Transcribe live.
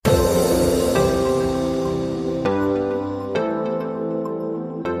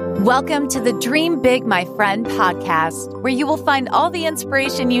Welcome to the Dream Big, My Friend podcast, where you will find all the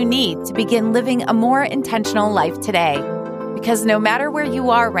inspiration you need to begin living a more intentional life today. Because no matter where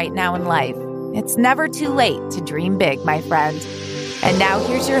you are right now in life, it's never too late to dream big, my friend. And now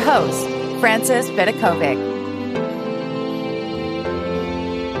here's your host, Frances Vidakovic.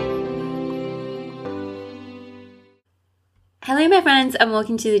 Hello, my friends, and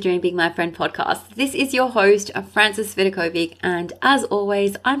welcome to the Dream Big, My Friend podcast. This is your host, Frances Vidakovic, and as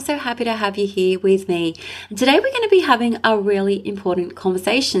always, I'm so happy to have you here with me. And today we're going to be having a really important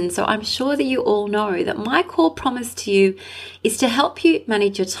conversation. So I'm sure that you all know that my core promise to you is to help you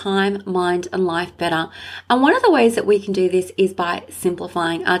manage your time, mind, and life better. And one of the ways that we can do this is by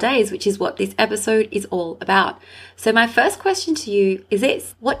simplifying our days, which is what this episode is all about. So my first question to you is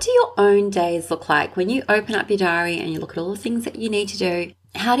this: what do your own days look like when you open up your diary and you look at all the things that you need to do?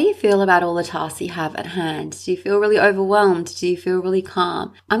 How do you feel about all the tasks you have at hand? Do you feel really overwhelmed? Do you feel really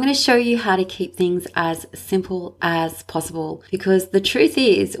calm? I'm going to show you how to keep things as simple as possible, because the truth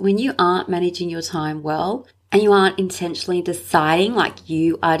is, when you aren't managing your time well, and you aren't intentionally deciding, like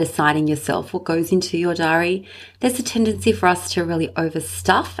you are deciding yourself what goes into your diary, there's a tendency for us to really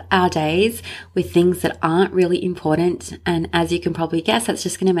overstuff our days with things that aren't really important. And as you can probably guess, that's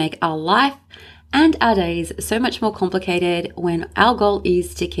just going to make our life and our days so much more complicated, when our goal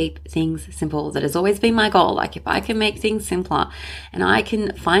is to keep things simple. That has always been my goal. Like, if I can make things simpler and I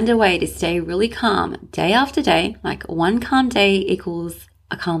can find a way to stay really calm day after day, like one calm day equals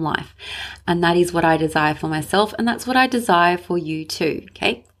a calm life. And that is what I desire for myself, and that's what I desire for you too.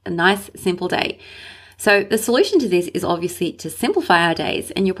 Okay? A nice, simple day. So the solution to this is obviously to simplify our days.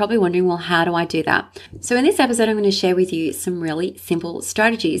 And you're probably wondering, well, how do I do that? So in this episode, I'm going to share with you some really simple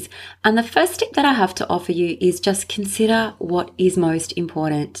strategies. And the first tip that I have to offer you is just consider what is most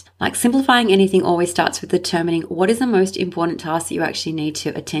important. Like, simplifying anything always starts with determining what is the most important task that you actually need to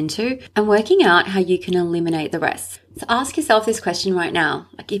attend to, and working out how you can eliminate the rest. So ask yourself this question right now.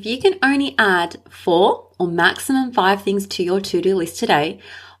 Like, if you can only add 4 or maximum 5 things to your to-do list today,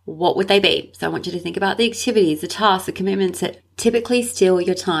 what would they be? So I want you to think about the activities, the tasks, the commitments that typically steal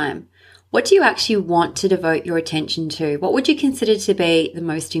your time. What do you actually want to devote your attention to? What would you consider to be the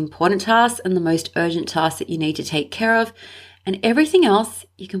most important tasks and the most urgent tasks that you need to take care of? And everything else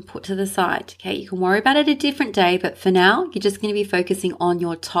you can put to the side, okay? You can worry about it a different day, but for now, you're just going to be focusing on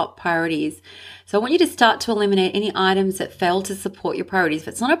your top priorities. So I want you to start to eliminate any items that fail to support your priorities. If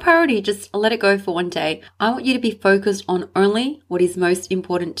it's not a priority, just let it go for one day. I want you to be focused on only what is most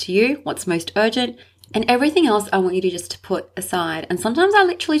important to you, what's most urgent, and everything else I want you to just put aside. And sometimes I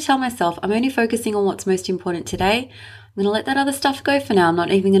literally tell myself, I'm only focusing on what's most important today. I'm going to let that other stuff go for now. I'm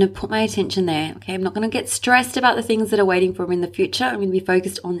not even going to put my attention there. Okay. I'm not going to get stressed about the things that are waiting for me in the future. I'm going to be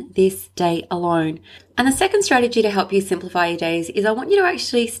focused on this day alone. And the second strategy to help you simplify your days is I want you to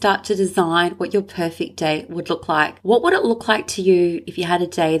actually start to design what your perfect day would look like. What would it look like to you if you had a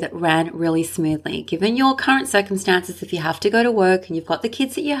day that ran really smoothly? Given your current circumstances, if you have to go to work and you've got the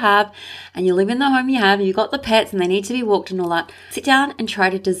kids that you have and you live in the home you have and you've got the pets and they need to be walked and all that, sit down and try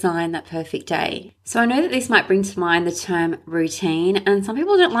to design that perfect day. So I know that this might bring to mind the term routine, and some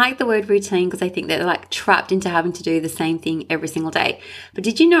people don't like the word routine because they think they're like trapped into having to do the same thing every single day. But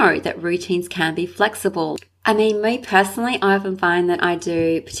did you know that routines can be flexible? I mean, me personally, I often find that I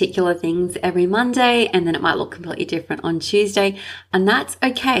do particular things every Monday and then it might look completely different on Tuesday, and that's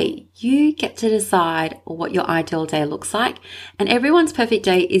okay. You get to decide what your ideal day looks like, and everyone's perfect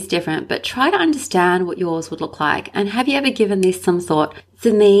day is different, but try to understand what yours would look like. And have you ever given this some thought?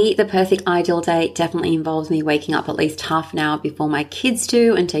 For me, the perfect ideal day definitely involves me waking up at least half an hour before my kids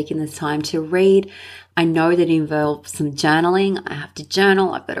do and taking this time to read. I know that it involves some journaling. I have to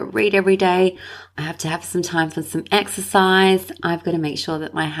journal. I've got to read every day. I have to have some time for some exercise. I've got to make sure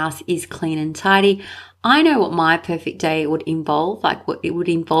that my house is clean and tidy. I know what my perfect day would involve, like what it would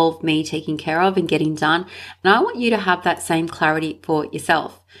involve me taking care of and getting done. And I want you to have that same clarity for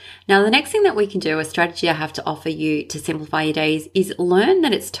yourself. Now, the next thing that we can do, a strategy I have to offer you to simplify your days, is learn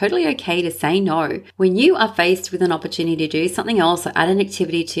that it's totally okay to say no. When you are faced with an opportunity to do something else or add an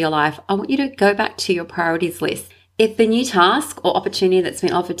activity to your life, I want you to go back to your priorities list. If the new task or opportunity that's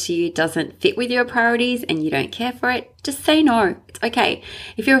been offered to you doesn't fit with your priorities and you don't care for it, just say no. It's okay.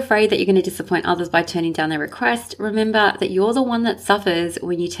 If you're afraid that you're going to disappoint others by turning down their request, remember that you're the one that suffers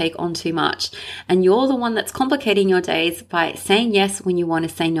when you take on too much. And you're the one that's complicating your days by saying yes when you want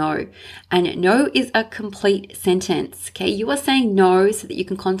to say no. And no is a complete sentence. Okay. You are saying no so that you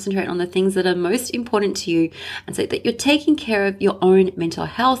can concentrate on the things that are most important to you, and so that you're taking care of your own mental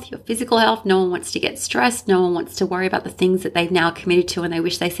health, your physical health. No one wants to get stressed. No one wants to worry about the things that they've now committed to and they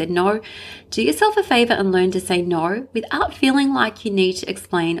wish they said no. Do yourself a favor and learn to say no without feeling like you need to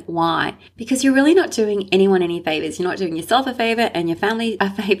explain why, because you're really not doing anyone any favors. You're not doing yourself a favor and your family a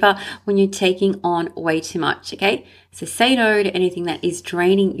favor when you're taking on way too much, okay? So say no to anything that is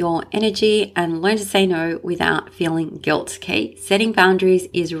draining your energy and learn to say no without feeling guilt, okay? Setting boundaries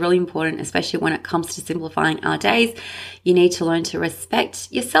is really important, especially when it comes to simplifying our days. You need to learn to respect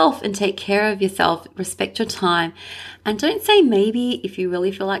yourself and take care of yourself, respect your time, and don't say maybe if you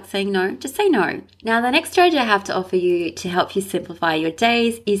really feel like saying no, just say no. Now, the next strategy I have to offer you to help you simplify your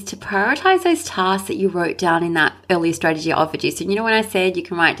days is to prioritize those tasks that you wrote down in that earlier strategy I offered you. So, you know, when I said you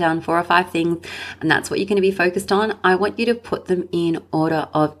can write down 4 or 5 things and that's what you're going to be focused on, I want you to put them in order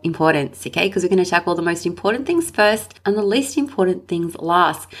of importance, okay? Because we're going to tackle the most important things first and the least important things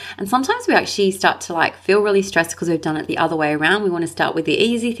last. And sometimes we actually start to feel really stressed because we've done it the other way around. We want to start with the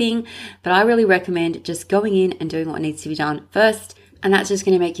easy thing, but I really recommend just going in and doing what needs to be done first. And that's just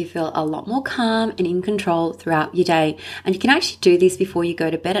going to make you feel a lot more calm and in control throughout your day. And you can actually do this before you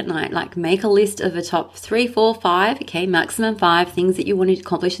go to bed at night. Like, make a list of the top 3, 4, 5, okay, maximum 5 things that you want to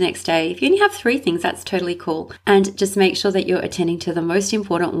accomplish the next day. If you only have 3 things, that's totally cool. And just make sure that you're attending to the most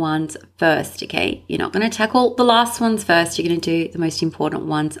important ones first, okay? You're not going to tackle the last ones first. You're going to do the most important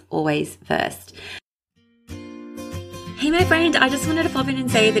ones always first. Hey, my friend, I just wanted to pop in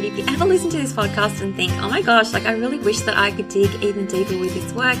and say that if you ever listen to this podcast and think, oh my gosh, I really wish that I could dig even deeper with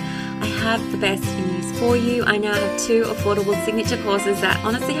this work, I have the best news for you. I now have 2 affordable signature courses that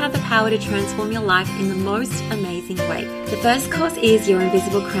honestly have the power to transform your life in the most amazing way. The first course is Your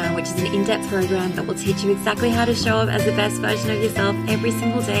Invisible Crown, which is an in-depth program that will teach you exactly how to show up as the best version of yourself every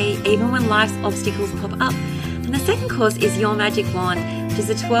single day, even when life's obstacles pop up. And the second course is Your Magic Wand, which is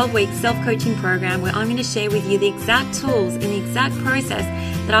a 12-week self-coaching program where I'm going to share with you the exact tools and the exact process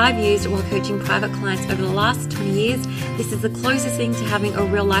that I've used while coaching private clients over the last 20 years. This is the closest thing to having a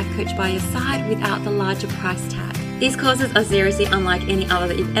real life coach by your side without the larger price tag. These courses are seriously unlike any other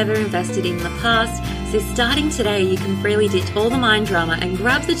that you've ever invested in the past. So starting today, you can freely ditch all the mind drama and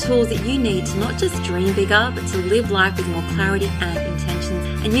grab the tools that you need to not just dream bigger, but to live life with more clarity and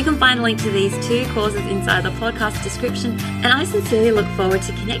intentions. And you can find a link to these 2 courses inside the podcast description. And I sincerely look forward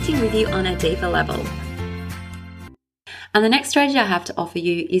to connecting with you on a deeper level. And the next strategy I have to offer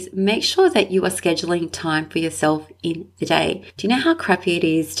you is make sure that you are scheduling time for yourself in the day. Do you know how crappy it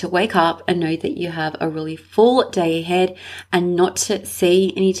is to wake up and know that you have a really full day ahead and not to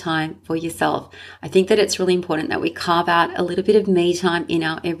see any time for yourself? I think that it's really important that we carve out a little bit of me time in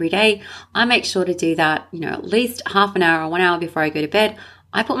our everyday. I make sure to do that, at least half an hour or 1 hour before I go to bed.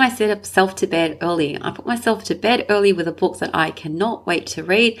 I put myself to bed early. I put myself to bed early with a book that I cannot wait to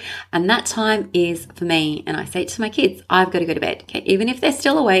read. And that time is for me. And I say to my kids, I've got to go to bed. Okay? Even if they're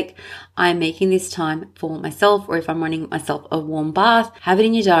still awake, I'm making this time for myself. Or if I'm running myself a warm bath, have it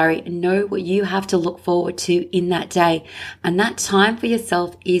in your diary and know what you have to look forward to in that day. And that time for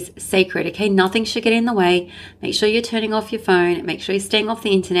yourself is sacred. Okay? Nothing should get in the way. Make sure you're turning off your phone. Make sure you're staying off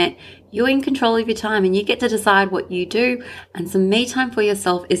the internet. You're in control of your time and you get to decide what you do. And some me time for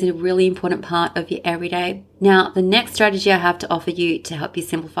yourself is a really important part of your everyday. Now, the next strategy I have to offer you to help you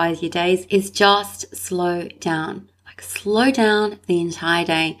simplify your days is just slow down. Slow down the entire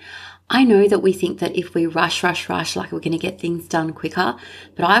day. I know that we think that if we rush, we're going to get things done quicker.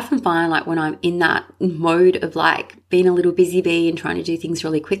 But I often find when I'm in that mode of being a little busy bee and trying to do things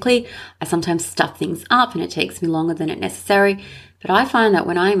really quickly, I sometimes stuff things up and it takes me longer than it's necessary. But I find that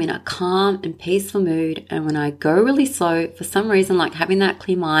when I'm in a calm and peaceful mood and when I go really slow, for some reason, having that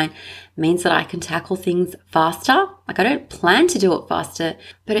clear mind means that I can tackle things faster. I don't plan to do it faster,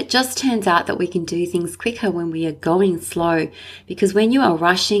 but it just turns out that we can do things quicker when we are going slow. Because when you are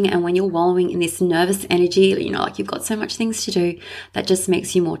rushing and when you're wallowing in this nervous energy, you've got so much things to do, that just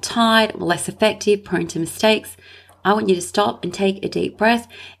makes you more tired, less effective, prone to mistakes. I want you to stop and take a deep breath.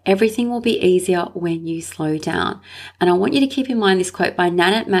 Everything will be easier when you slow down. And I want you to keep in mind this quote by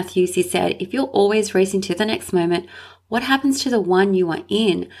Nana Matthews, who said, if you're always racing to the next moment, what happens to the one you are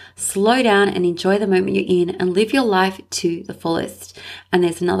in? Slow down and enjoy the moment you're in and live your life to the fullest. And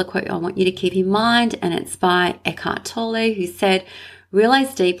there's another quote I want you to keep in mind, and it's by Eckhart Tolle, who said,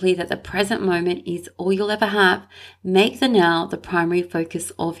 realize deeply that the present moment is all you'll ever have. Make the now the primary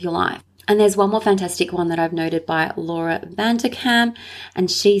focus of your life. And there's one more fantastic one that I've noted by Laura Vanderkam. And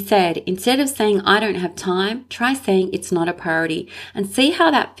she said, instead of saying, I don't have time, try saying it's not a priority and see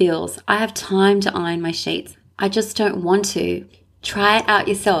how that feels. I have time to iron my sheets. I just don't want to. Try it out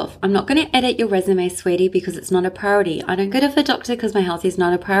yourself. I'm not going to edit your resume, sweetie, because it's not a priority. I don't go to the doctor because my health is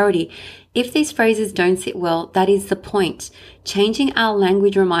not a priority. If these phrases don't sit well, that is the point. Changing our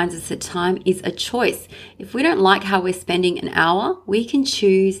language reminds us that time is a choice. If we don't like how we're spending an hour, we can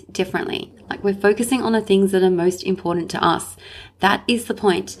choose differently. Like we're focusing on the things that are most important to us. That is the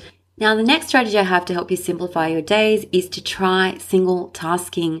point. Now, the next strategy I have to help you simplify your days is to try single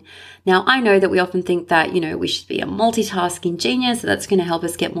tasking. Now, I know that we often think that, we should be a multitasking genius, so that's going to help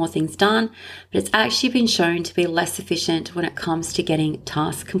us get more things done, but it's actually been shown to be less efficient when it comes to getting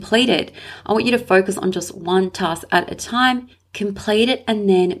tasks completed. I want you to focus on just one task at a time, complete it, and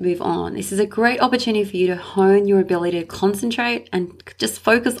then move on. This is a great opportunity for you to hone your ability to concentrate and just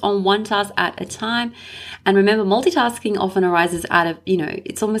focus on one task at a time. And remember, multitasking often arises out of,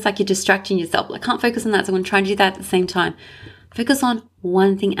 it's almost like you're distracting yourself. I can't focus on that, so I'm going to try and do that at the same time. Focus on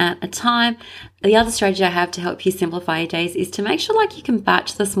one thing at a time. The other strategy I have to help you simplify your days is to make sure you can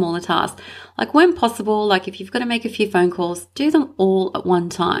batch the smaller tasks. When possible, if you've got to make a few phone calls, do them all at one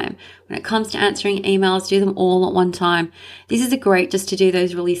time. When it comes to answering emails, do them all at one time. This is great just to do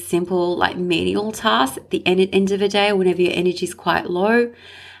those really simple, menial tasks at the end of the day whenever your energy is quite low.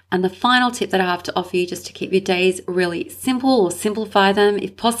 And the final tip that I have to offer you just to keep your days really simple or simplify them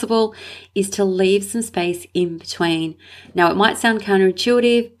if possible is to leave some space in between. Now, it might sound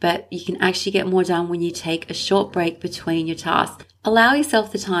counterintuitive, but you can actually get more done when you take a short break between your tasks. Allow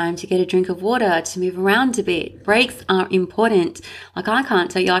yourself the time to get a drink of water, to move around a bit. Breaks are important. I can't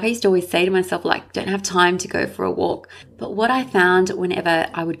tell you, I used to always say to myself, don't have time to go for a walk. But what I found whenever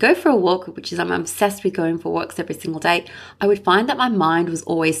I would go for a walk, which is I'm obsessed with going for walks every single day, I would find that my mind was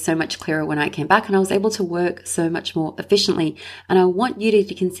always so much clearer when I came back and I was able to work so much more efficiently. And I want you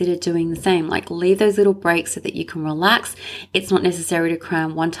to consider doing the same, leave those little breaks so that you can relax. It's not necessary to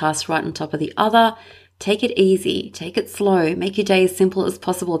cram one task right on top of the other. Take it easy, take it slow, make your day as simple as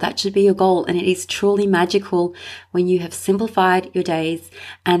possible. That should be your goal. And it is truly magical when you have simplified your days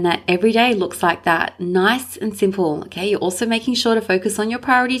and that every day looks like that, nice and simple. Okay. You're also making sure to focus on your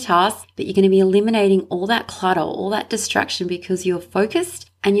priority tasks, but you're going to be eliminating all that clutter, all that distraction because you're focused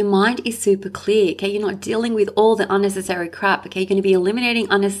and your mind is super clear. Okay. You're not dealing with all the unnecessary crap. Okay. You're going to be eliminating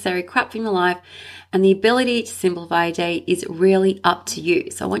unnecessary crap from your life. And the ability to simplify a day is really up to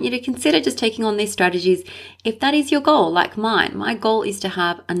you. So I want you to consider just taking on these strategies if that is your goal, like mine. My goal is to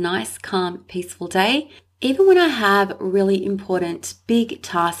have a nice, calm, peaceful day, even when I have really important, big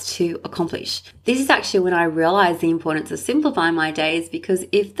tasks to accomplish. This is actually when I realize the importance of simplifying my days, because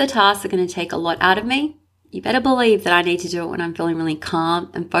if the tasks are going to take a lot out of me, you better believe that I need to do it when I'm feeling really calm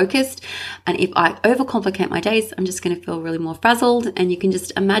and focused. And if I overcomplicate my days, I'm just going to feel really more frazzled. And you can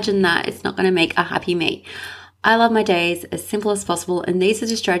just imagine that it's not going to make a happy me. I love my days as simple as possible. And these are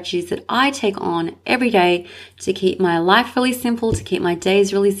the strategies that I take on every day to keep my life really simple, to keep my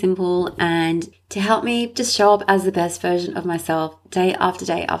days really simple, and to help me just show up as the best version of myself day after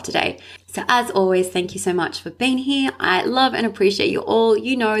day after day. So as always, thank you so much for being here. I love and appreciate you all.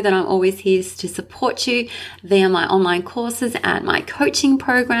 You know that I'm always here to support you via my online courses and my coaching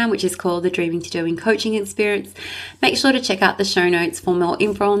program, which is called the Dreaming to Doing Coaching Experience. Make sure to check out the show notes for more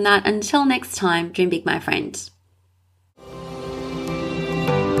info on that. Until next time, dream big, my friend.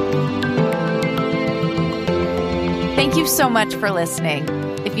 Thank you so much for listening.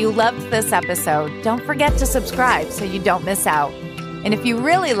 If you loved this episode, don't forget to subscribe so you don't miss out. And if you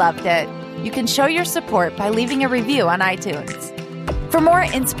really loved it, you can show your support by leaving a review on iTunes. For more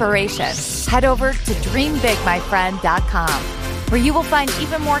inspiration, head over to dreambigmyfriend.com, where you will find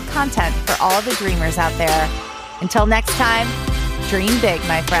even more content for all the dreamers out there. Until next time, dream big,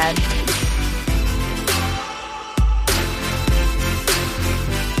 my friend.